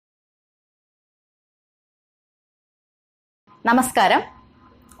നമസ്കാരം.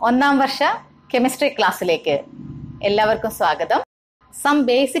 ഒന്നാം വർഷ കെമിസ്ട്രി ക്ലാസ്സിലേക്ക് എല്ലാവർക്കും സ്വാഗതം. Some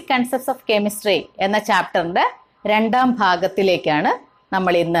basic concepts of chemistry എന്ന ചാപ്റ്ററിന്റെ രണ്ടാം ഭാഗത്തിലേക്കാണ്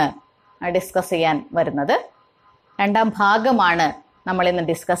നമ്മൾ ഇന്ന് ഡിസ്കസ് ചെയ്യാൻ വരുന്നത്. രണ്ടാം ഭാഗമാണ് നമ്മൾ ഇന്ന്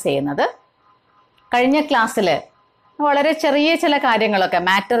ഡിസ്കസ് ചെയ്യുന്നത്. കഴിഞ്ഞ ക്ലാസ്സിൽ വളരെ ചെറിയ ചില കാര്യങ്ങളൊക്കെ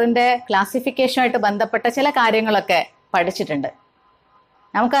മാറ്ററിന്റെ ക്ലാസിഫിക്കേഷനുമായിട്ട് ബന്ധപ്പെട്ട ചില കാര്യങ്ങളൊക്കെ പഠിച്ചിട്ടുണ്ട്.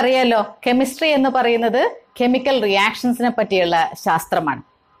 നമുക്കറിയാലോ, കെമിസ്ട്രി എന്ന് പറയുന്നത് കെമിക്കൽ റിയാക്ഷൻസിനെ പറ്റിയുള്ള ശാസ്ത്രമാണ്.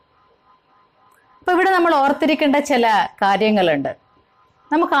 അപ്പൊ ഇവിടെ നമ്മൾ ഓർത്തിരിക്കേണ്ട ചില കാര്യങ്ങളുണ്ട്.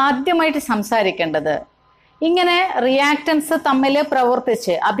 നമുക്ക് ആദ്യമായിട്ട് സംസാരിക്കേണ്ടത്, ഇങ്ങനെ റിയാക്ടൻസ് തമ്മിൽ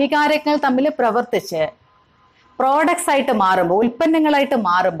പ്രവർത്തിച്ച്, അഭികാരങ്ങൾ തമ്മിൽ പ്രവർത്തിച്ച് പ്രോഡക്ട്സ് ആയിട്ട് മാറുമ്പോൾ, ഉൽപ്പന്നങ്ങളായിട്ട്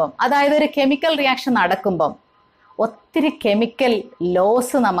മാറുമ്പം, അതായത് ഒരു കെമിക്കൽ റിയാക്ഷൻ നടക്കുമ്പം ഒത്തിരി കെമിക്കൽ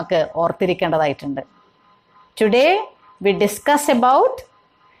ലോസ് നമുക്ക് ഓർത്തിരിക്കേണ്ടതായിട്ടുണ്ട്. Today we discuss about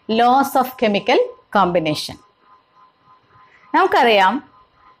loss of chemical combination. നമുക്കറിയാം,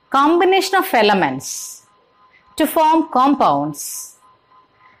 combination of elements to form compounds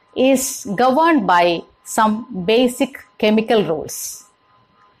is governed by some basic chemical rules.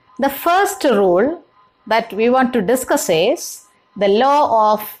 The first rule that we want to discuss is the law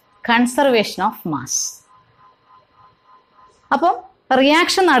of conservation of mass. അപ്പം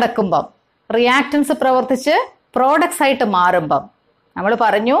reaction നടക്കുമ്പം, reactance പ്രവർത്തിച്ച് products ആയിട്ട് മാറുമ്പം നമ്മൾ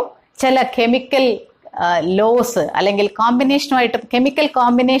പറഞ്ഞു ചില chemical loss അല്ലെങ്കിൽ chemical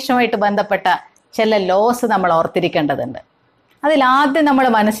കോമ്പിനേഷനുമായിട്ട് ബന്ധപ്പെട്ട ചില loss നമ്മൾ ഓർത്തിരിക്കേണ്ടതുണ്ട്. അതിൽ ആദ്യം നമ്മൾ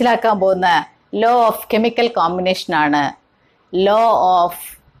മനസ്സിലാക്കാൻ പോകുന്ന ലോ ഓഫ് കെമിക്കൽ കോമ്പിനേഷൻ ആണ് law of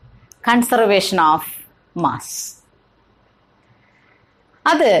conservation of mass.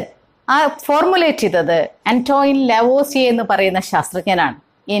 അത് ഫോർമുലേറ്റ് ചെയ്തത് ആന്റോയിൻ ലാവോസിയെ എന്ന് പറയുന്ന ശാസ്ത്രജ്ഞനാണ്.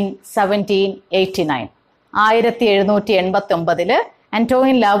 In 1789 1789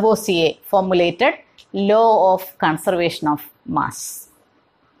 Antoine ലാവോസിയെ formulated law of conservation of mass.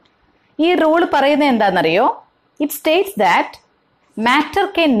 ഈ റൂൾ പറയുന്നത് എന്താണെന്നറിയോ? It States that matter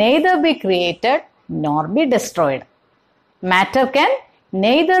can neither be created nor B destroyed. Matter can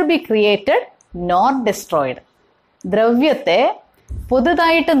neither be created nor destroyed. ദ്രവ്യത്തെ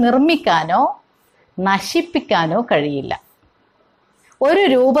പുതുതായിട്ട് നിർമ്മിക്കാനോ നശിപ്പിക്കാനോ കഴിയില്ല. ഒരു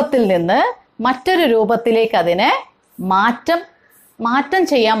രൂപത്തിൽ നിന്ന് മറ്റൊരു രൂപത്തിലേക്ക് അതിനെ മാറ്റം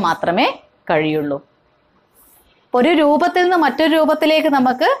ചെയ്യാൻ മാത്രമേ കഴിയുള്ളൂ. ഒരു രൂപത്തിൽ നിന്ന് മറ്റൊരു രൂപത്തിലേക്ക്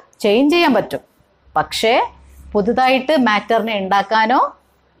നമുക്ക് ചേഞ്ച് ചെയ്യാൻ പറ്റും, പക്ഷേ പുതുതായിട്ട് മാറ്ററിനെ ഉണ്ടാക്കാനോ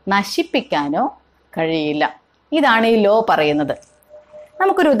നശിപ്പിക്കാനോ കഴിയില്ല. ഇതാണ് ഈ ലോ പറയുന്നത്.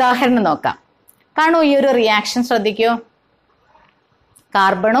 നമുക്കൊരു ഉദാഹരണം നോക്കാം. കാണൂ, ഈ ഒരു റിയാക്ഷൻ ശ്രദ്ധിക്കൂ.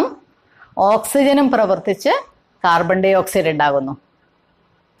 കാർബണും ഓക്സിജനും പ്രവർത്തിച്ച് കാർബൺ ഡൈ ഓക്സൈഡ് ഉണ്ടാകുന്നു.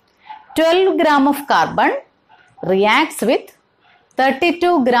 12 gram of carbon reacts with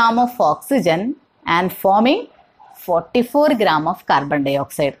 32 gram of oxygen and forming 44 gram of carbon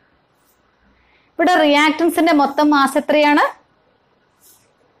dioxide. ഇവിടെ റിയാക്ടൻസിന്റെ മൊത്തം മാസ് എത്രയാണ്?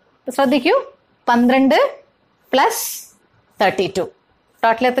 ശ്രദ്ധിക്കൂ, 12 + 32,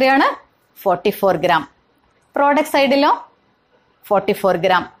 ടോട്ടൽ എത്രയാണ്? 44 gram. Product സൈഡിലോ 44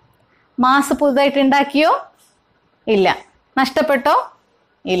 gram. മാസ് പുതുതായിട്ട് ഉണ്ടാക്കിയോ? ഇല്ല. നഷ്ടപ്പെട്ടോ?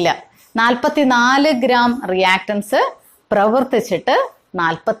 ഇല്ല. 44 gram റിയാക്ടൻസ് പ്രവർത്തിച്ചിട്ട്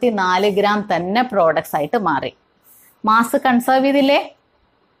 44 gram തന്നെ പ്രോഡക്ട്സ് ആയിട്ട് മാറി. മാസ് കൺസേർവ് ചെയ്തില്ലേ?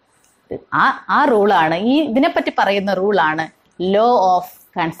 ആ റൂളാണ്, ഇതിനെപ്പറ്റി പറയുന്ന റൂളാണ് law of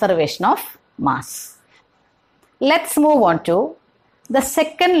conservation of mass. Let's move on to the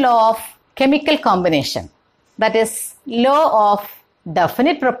second law of chemical combination, that is law of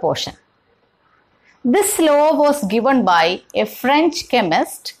definite proportion. This law was given by a French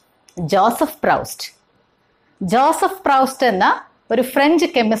chemist, Joseph Proust. Joseph Proust എന്ന ഒരു French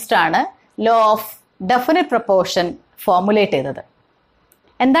chemist ആണ് law of definite proportion formulate ചെയ്തത്.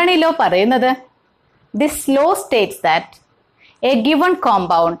 എന്താണ് ഈ law പറയുന്നത്? This law States that A given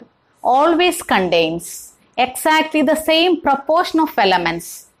compound always contains exactly the same proportion of elements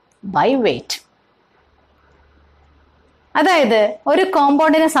by weight. അതായത് ഒരു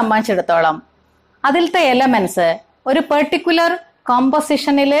കോമ്പൗണ്ടിനെ സംബന്ധിച്ചിടത്തോളം അതിലത്തെ എലമെന്റ്സ് ഒരു പെർട്ടിക്കുലർ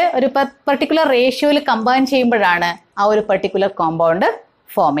കോമ്പോസിഷനിൽ, ഒരു പെർട്ടിക്കുലർ റേഷ്യോയിൽ കമ്പൈൻ ചെയ്യുമ്പോഴാണ് ആ ഒരു പെർട്ടിക്കുലർ കോമ്പൗണ്ട്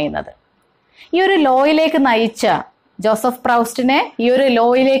ഫോം ചെയ്യുന്നത്. ഈ ഒരു ലോയിലേക്ക് നയിച്ച ജോസഫ് പ്രൗസ്റ്റിനെ ഈ ഒരു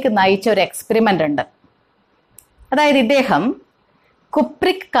ലോയിലേക്ക് നയിച്ച ഒരു എക്സ്പെരിമെന്റ് ഉണ്ട്. അതായത് ഇദ്ദേഹം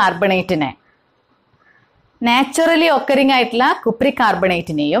കുപ്രിക് കാർബണേറ്റിനെ, നാച്ചുറലി ഒക്കറിംഗ് ആയിട്ടുള്ള കുപ്രിക്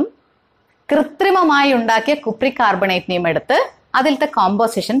കാർബണേറ്റിനെയും കൃത്രിമമായി ഉണ്ടാക്കിയ കുപ്രിക് കാർബണേറ്റിനെയും എടുത്ത് അതിലത്തെ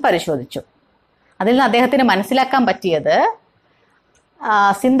കോമ്പോസിഷൻ പരിശോധിച്ചു. അതിൽ നിന്ന് അദ്ദേഹത്തിന് മനസ്സിലാക്കാൻ പറ്റിയത്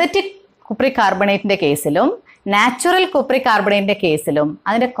സിന്തറ്റിക് കുപ്രിക് കാർബണേറ്റിന്റെ കേസിലും നാച്ചുറൽ കുപ്രിക് കാർബണേറ്റിന്റെ കേസിലും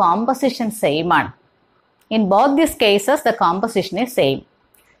അതിന്റെ കോമ്പോസിഷൻ സെയിം ആണ്. In both these cases, the composition is same.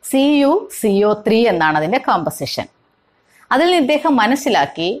 CuCO3 എന്നാണ് അതിൻ്റെ കോമ്പസിഷൻ. അതിൽ നിന്ന് ഇദ്ദേഹം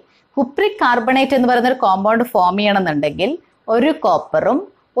മനസ്സിലാക്കി കുപ്രിക് കാർബണേറ്റ് എന്ന് പറയുന്ന ഒരു കോമ്പൗണ്ട് ഫോം ചെയ്യണമെന്നുണ്ടെങ്കിൽ ഒരു കോപ്പറും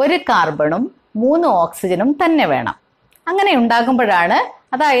ഒരു കാർബണും 3 ഓക്സിജനും തന്നെ വേണം. അങ്ങനെ ഉണ്ടാകുമ്പോഴാണ്,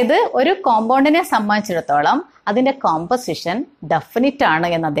 അതായത് ഒരു കോമ്പൗണ്ടിനെ സംബന്ധിച്ചിടത്തോളം അതിൻ്റെ കോമ്പസിഷൻ ഡെഫിനിറ്റ് ആണ്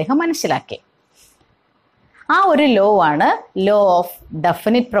എന്ന് അദ്ദേഹം മനസ്സിലാക്കി. ആ ഒരു ലോ ആണ് ലോ ഓഫ്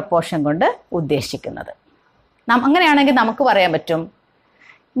ഡെഫിനിറ്റ് പ്രൊപ്പോർഷൻ കൊണ്ട് ഉദ്ദേശിക്കുന്നത്. അങ്ങനെയാണെങ്കിൽ നമുക്ക് പറയാൻ പറ്റും,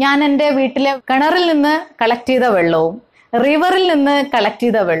 ഞാൻ എൻ്റെ വീട്ടിലെ കിണറിൽ നിന്ന് കളക്ട് ചെയ്ത വെള്ളവും റിവറിൽ നിന്ന് കളക്ട്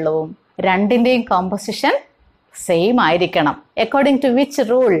ചെയ്ത വെള്ളവും രണ്ടിൻ്റെയും കോമ്പസിഷൻ സെയിം ആയിരിക്കണം. According to which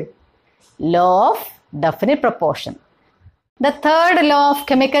rule? Law of definite proportion. The third law of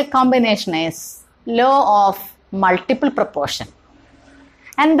chemical combination is law of multiple proportion.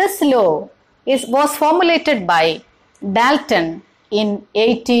 And this law was formulated by Dalton in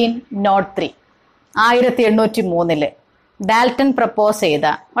 1803. 1803 Dalton propose ചെയ്ത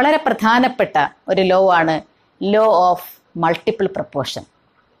വളരെ പ്രധാനപ്പെട്ട ഒരു law ആണ് law of multiple proportion.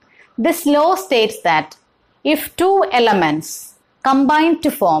 This law States that if 2 elements combine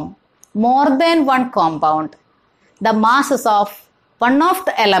to form more than one compound, the masses of one of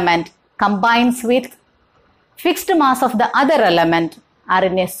the element combines with fixed mass of the other element are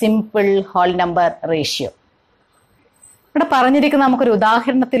in a simple whole number ratio. ഇവിടെ പറഞ്ഞിരിക്കുന്ന നമുക്കൊരു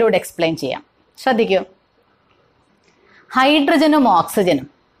ഉദാഹരണത്തിലൂടെ explain ചെയ്യാം. ശ്രദ്ധിക്കൂ. ഹൈഡ്രജനും ഓക്സിജനും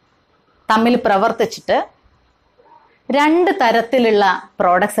തമ്മിൽ പ്രവർത്തിച്ചിട്ട് 2 തരത്തിലുള്ള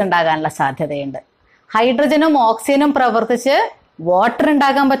പ്രോഡക്ട്സ് ഉണ്ടാകാനുള്ള സാധ്യതയുണ്ട്. ഹൈഡ്രജനും ഓക്സിജനും പ്രവർത്തിച്ച് വാട്ടർ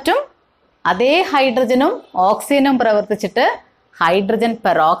ഉണ്ടാകാൻ പറ്റും. അതേ ഹൈഡ്രജനും ഓക്സിജനും പ്രവർത്തിച്ചിട്ട് ഹൈഡ്രജൻ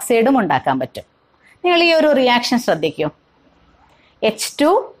പെറോക്സൈഡും ഉണ്ടാക്കാൻ പറ്റും. നിങ്ങൾ ഈ ഒരു റിയാക്ഷൻ ശ്രദ്ധിക്കൂ. H2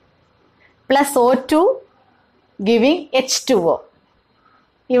 + O2 giving H2O.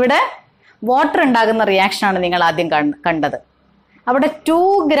 ഇവിടെ വാട്ടർ ഉണ്ടാകുന്ന റിയാക്ഷനാണ് നിങ്ങൾ ആദ്യം കണ്ടത്. അവിടെ 2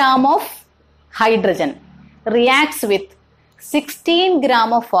 gram of hydrogen reacts with 16 gram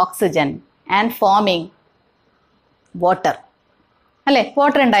of oxygen and forming water. അല്ലേ?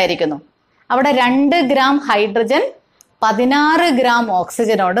 വാട്ടർ ഉണ്ടായിരിക്കുന്നു. അവിടെ 2 gram ഹൈഡ്രജൻ 16 gram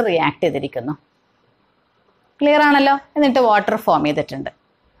ഓക്സിജനോട് റിയാക്ട് ചെയ്തിരിക്കുന്നു. ക്ലിയർ ആണല്ലോ? എന്നിട്ട് വാട്ടർ ഫോം ചെയ്തിട്ടുണ്ട്.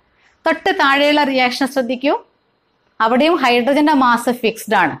 തൊട്ട് താഴെയുള്ള റിയാക്ഷൻ ശ്രദ്ധിക്കൂ. അവിടെയും ഹൈഡ്രജന്റെ മാസ്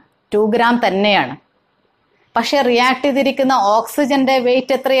ഫിക്സ്ഡ് ആണ്, 2 gram തന്നെയാണ്. പക്ഷെ റിയാക്ട് ചെയ്തിരിക്കുന്ന ഓക്സിജന്റെ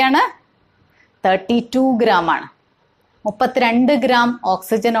വെയിറ്റ് എത്രയാണ്? 32 gram ആണ്. 32 gram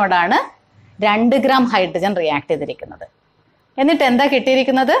ഓക്സിജനോടാണ് 2 gram ഹൈഡ്രജൻ റിയാക്ട് ചെയ്തിരിക്കുന്നത്. എന്നിട്ട് എന്താ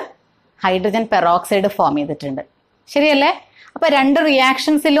കിട്ടിയിരിക്കുന്നത്? ഹൈഡ്രജൻ പെറോക്സൈഡ് ഫോം ചെയ്തിട്ടുണ്ട്. ശരിയല്ലേ? അപ്പൊ 2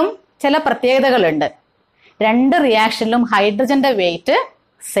 റിയാക്ഷൻസിലും ചില പ്രത്യേകതകളുണ്ട്. 2 റിയാക്ഷനിലും ഹൈഡ്രജന്റെ വെയിറ്റ്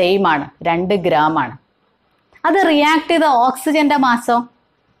സെയിം ആണ്, 2 gram ആണ്. അത് റിയാക്ട് ചെയ്ത ഓക്സിജന്റെ മാസോ?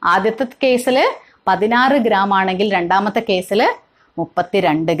 ആദ്യത്തെ കേസിൽ 16 gram ആണെങ്കിൽ രണ്ടാമത്തെ കേസിൽ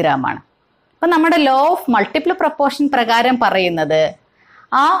 32 gram ആണ്. അപ്പൊ നമ്മുടെ ലോ ഓഫ് മൾട്ടിപ്പിൾ പ്രൊപ്പോർഷൻ പ്രകാരം പറയുന്നത്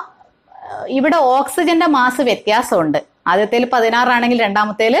ഇവിടെ ഓക്സിജന്റെ മാസ് വ്യത്യാസമുണ്ട്. ആദ്യത്തേൽ 16 ആണെങ്കിൽ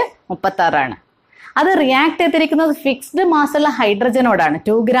രണ്ടാമത്തേൽ 36 ആണ്. അത് റിയാക്ട് ചെയ്തിരിക്കുന്നത് ഫിക്സ്ഡ് മാസുള്ള ഹൈഡ്രജനോടാണ്,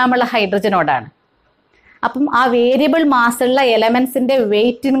 2 gram ഉള്ള ഹൈഡ്രജനോടാണ്. അപ്പം ആ വേരിയബിൾ മാസുള്ള എലമെന്റ്സിന്റെ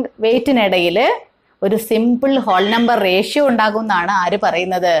വെയിറ്റിനിടയിൽ ഒരു സിമ്പിൾ ഹോൾ നമ്പർ റേഷ്യോ ഉണ്ടാകും എന്നാണ് ആര്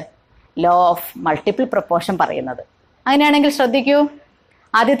പറയുന്നത്? ലോ ഓഫ് മൾട്ടിപ്പിൾ പ്രൊപ്പോർഷൻ പറയുന്നത്. അങ്ങനെയാണെങ്കിൽ ശ്രദ്ധിക്കൂ.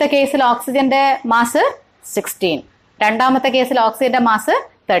 ആദ്യത്തെ കേസിൽ ഓക്സിജന്റെ മാസ് 16, രണ്ടാമത്തെ കേസിൽ ഓക്സിജന്റെ മാസ്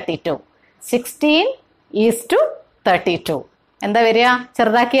 32. 16:32. എന്താ വരിക?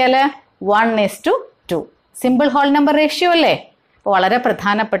 ചെറുതാക്കിയാല് 1:2. സിമ്പിൾ ഹോൾ നമ്പർ റേഷ്യോ അല്ലേ? അപ്പോൾ വളരെ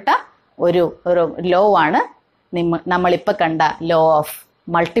പ്രധാനപ്പെട്ട ഒരു ലോ ആണ് നമ്മളിപ്പോൾ കണ്ട ലോ ഓഫ്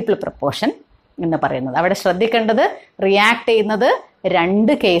മൾട്ടിപ്പിൾ പ്രൊപ്പോർഷൻ എന്ന് പറയുന്നത്. അവിടെ ശ്രദ്ധിക്കേണ്ടത് റിയാക്ട് ചെയ്യുന്നത്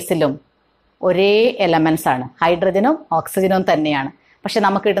 2 കേസിലും ഒരേ എലമെന്റ്സ് ആണ്, ഹൈഡ്രജനും ഓക്സിജനും തന്നെയാണ്. പക്ഷെ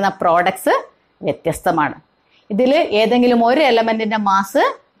നമുക്ക് കിട്ടുന്ന പ്രോഡക്ട്സ് വ്യത്യസ്തമാണ്. ഇതിൽ ഏതെങ്കിലും ഒരു എലമെന്റിന്റെ മാസ്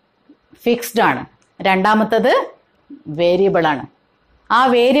ഫിക്സ്ഡ് ആണ്, രണ്ടാമത്തത് വേരിയബിൾ ആണ്. ആ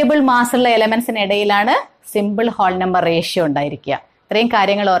variable മാസുള്ള എലമെന്റ്സിനിടയിലാണ് simple whole number ratio ഉണ്ടായിരിക്കുക. ഇത്രയും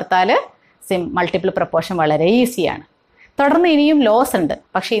കാര്യങ്ങൾ ഓർത്താൽ മൾട്ടിപ്പിൾ പ്രൊപ്പോർഷൻ വളരെ ഈസിയാണ്. തുടർന്ന് ഇനിയും ലോസ് ഉണ്ട്,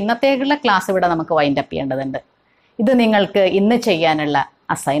 പക്ഷെ ഇന്നത്തേക്കുള്ള ക്ലാസ് ഇവിടെ നമുക്ക് വൈൻഡ് അപ്പ് ചെയ്യേണ്ടതുണ്ട്. ഇത് നിങ്ങൾക്ക് ഇന്ന് ചെയ്യാനുള്ള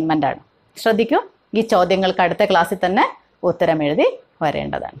അസൈൻമെന്റ് ആണ്. ശ്രദ്ധിക്കൂ, ഈ ചോദ്യങ്ങൾക്ക് അടുത്ത ക്ലാസ്സിൽ തന്നെ ഉത്തരം എഴുതി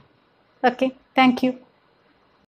വരേണ്ടതാണ്. Okay, thank you.